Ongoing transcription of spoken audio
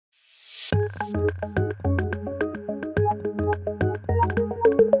Hello,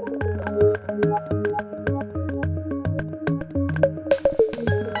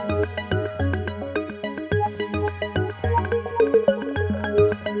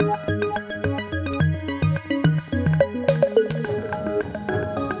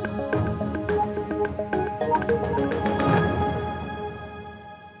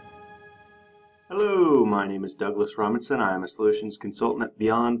 my name is Douglas Robinson. I am a solutions consultant at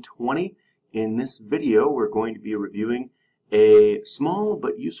Beyond 20. In this video, we're going to be reviewing a small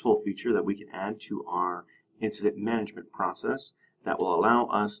but useful feature that we can add to our incident management process that will allow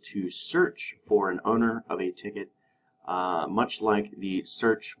us to search for an owner of a ticket, much like the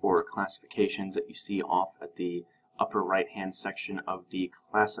search for classifications that you see off at the upper right-hand section of the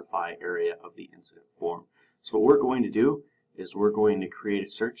classify area of the incident form. So what we're going to do is we're going to create a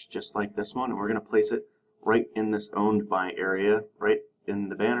search just like this one, and we're going to place it right in this owned by area, right in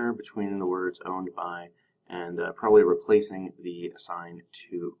the banner between the words owned by, and probably replacing the assign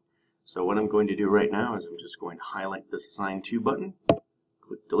to. So what I'm going to do right now is I'm just going to highlight this assign to button,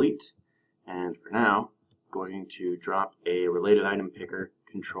 click delete, and for now I'm going to drop a related item picker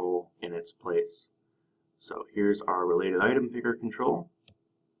control in its place. So here's our related item picker control.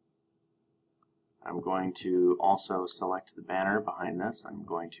 I'm going to also select the banner behind this. I'm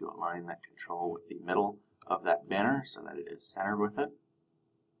going to align that control with the middle of that banner so that it is centered with it.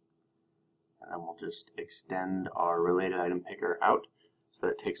 And then we'll just extend our related item picker out so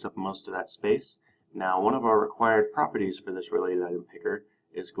that it takes up most of that space. Now, one of our required properties for this related item picker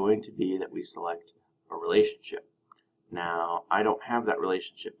is going to be that we select a relationship. Now, I don't have that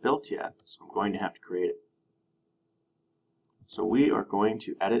relationship built yet, so I'm going to have to create it. So we are going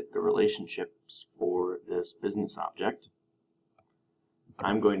to edit the relationships for this business object.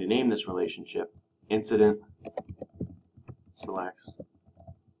 I'm going to name this relationship incident selects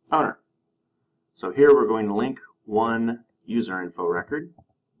owner. So here we're going to link one user info record,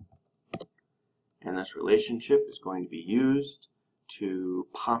 and this relationship is going to be used to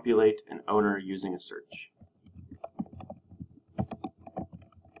populate an owner using a search.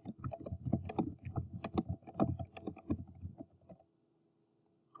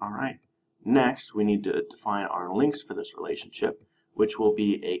 Alright, next we need to define our links for this relationship, which will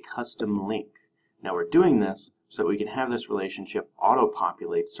be a custom link. Now we're doing this so that we can have this relationship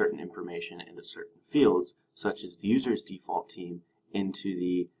auto-populate certain information into certain fields, such as the user's default team, into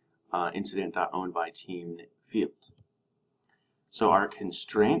the incident.ownedbyteam field. So our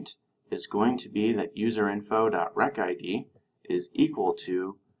constraint is going to be that userinfo.recID is equal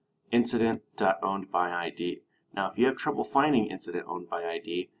to incident.ownedbyID. Now, if you have trouble finding incident owned by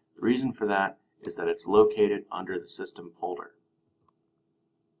ID, the reason for that is that it's located under the system folder.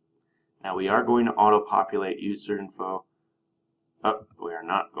 Now, we are going to auto-populate user info. Oh, we are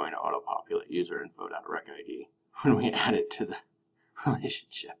not going to auto-populate userinfo.recID when we add it to the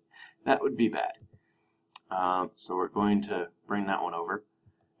relationship. That would be bad. So we're going to bring that one over.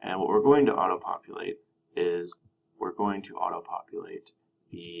 And what we're going to auto-populate is we're going to auto-populate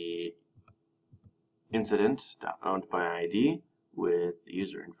the incident.ownedbyID with the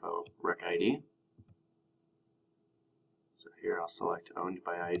user info rec ID. So here I'll select owned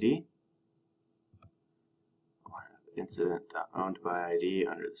by ID. I'll have incident.ownedbyID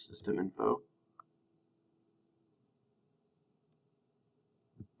under the system info.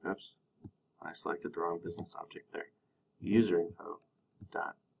 Oops, I selected the wrong business object there. User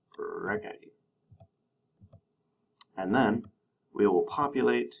info.rec ID. And then we will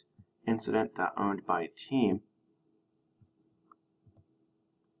populate incident.ownedbyteam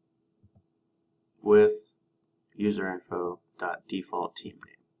with userinfo.defaultTeam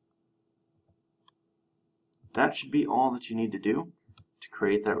name. That should be all that you need to do to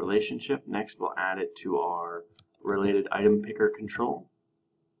create that relationship. Next, we'll add it to our related item picker control.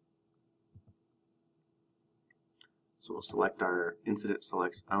 So we'll select our incident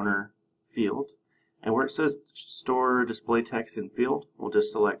selects owner field, and where it says store display text in field, we'll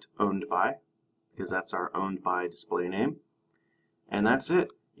just select owned by, because that's our owned by display name. And that's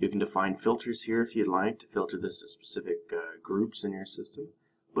it. You can define filters here if you'd like to filter this to specific groups in your system.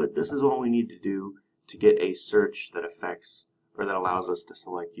 But this is all we need to do to get a search that affects, or that allows us to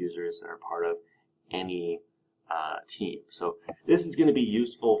select users that are part of any team. So this is going to be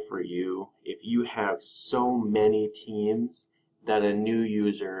useful for you if you have so many teams that a new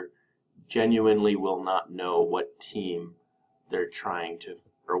user genuinely will not know what team they're trying to,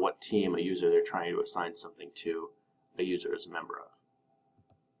 or what team a user they're trying to assign something to a user is a member of.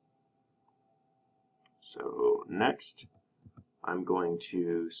 So next, I'm going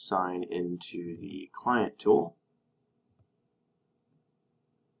to sign into the client tool.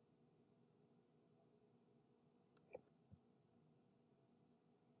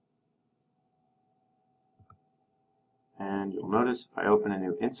 And you'll notice if I open a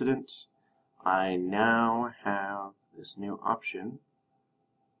new incident, I now have this new option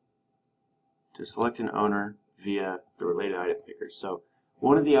to select an owner via the related item picker. So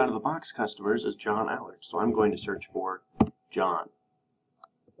one of the out-of-the-box customers is John Allard, so I'm going to search for John.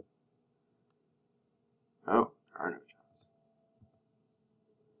 Oh, there are no Johns.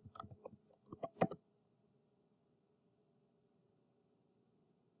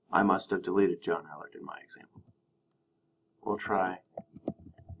 I must have deleted John Allard in my example. We'll try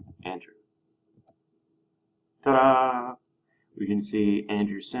Andrew. Ta-da! We can see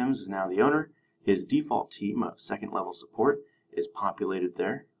Andrew Sims is now the owner. His default team of second level support is populated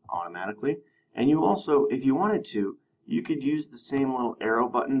there automatically. And you also, if you wanted to, you could use the same little arrow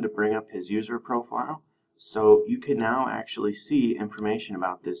button to bring up his user profile. So you can now actually see information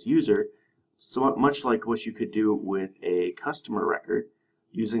about this user, so much like what you could do with a customer record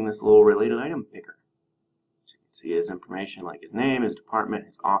using this little related item picker. So you can see his information like his name, his department,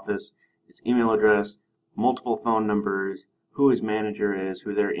 his office, his email address, multiple phone numbers, who his manager is,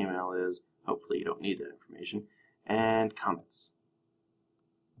 who their email is. Hopefully you don't need that information. And comments.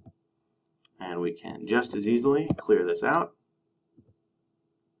 And we can just as easily clear this out.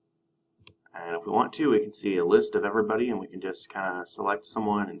 And if we want to, we can see a list of everybody and we can just kind of select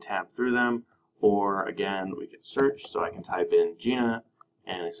someone and tab through them. Or again, we can search, so I can type in Gina,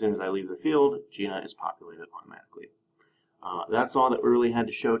 and as soon as I leave the field, Gina is populated automatically. That's all that we really had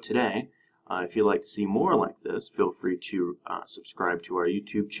to show today. If you'd like to see more like this, feel free to subscribe to our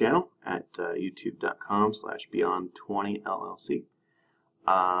YouTube channel at youtube.com/beyond20llc.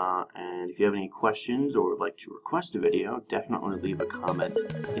 And if you have any questions or would like to request a video, definitely leave a comment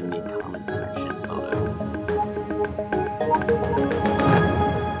in the comments section.